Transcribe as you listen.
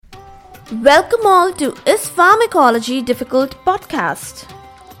Welcome all to Is Pharmacology Difficult podcast.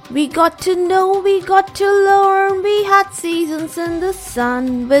 We got to know, we got to learn, we had seasons in the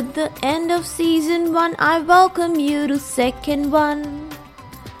sun. With the end of season 1, I welcome you to second one.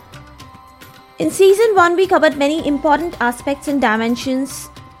 In season 1, we covered many important aspects and dimensions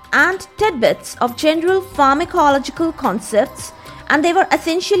and tidbits of general pharmacological concepts, and they were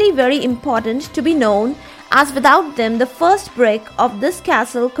essentially very important to be known, as without them the first brick of this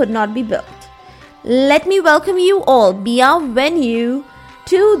castle could not be built. Let me welcome you all, bienvenue,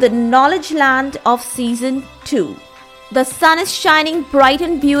 to the knowledge land of season 2. The sun is shining bright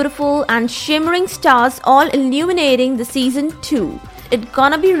and beautiful and shimmering stars all illuminating the season 2. It's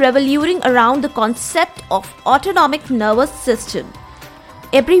gonna be revoluting around the concept of autonomic nervous system,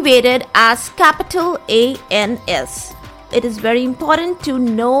 abbreviated as capital ANS. It is very important to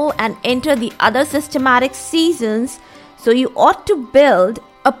know and enter the other systematic seasons, so you ought to build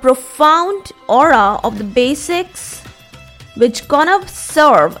a profound aura of the basics, which gonna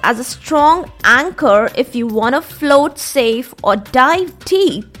serve as a strong anchor if you wanna float safe or dive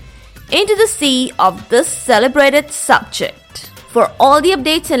deep into the sea of this celebrated subject. For all the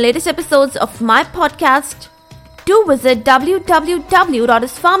updates and latest episodes of my podcast, do visit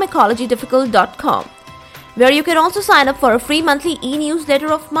www.ispharmacologydifficult.com, where you can also sign up for a free monthly e-newsletter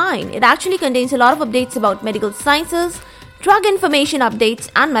of mine. It actually contains a lot of updates about medical sciences, drug information updates,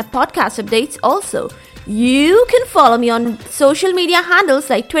 and my podcast updates also. You can follow me on social media handles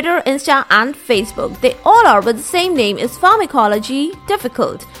like Twitter, Insta, and Facebook. They all are with the same name, Is Pharmacology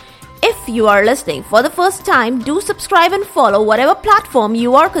Difficult. If you are listening for the first time, do subscribe and follow whatever platform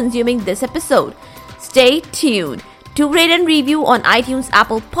you are consuming this episode. Stay tuned. Do rate and review on iTunes,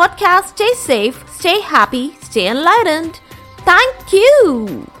 Apple Podcasts. Stay safe, stay happy, stay enlightened. Thank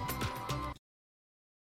you.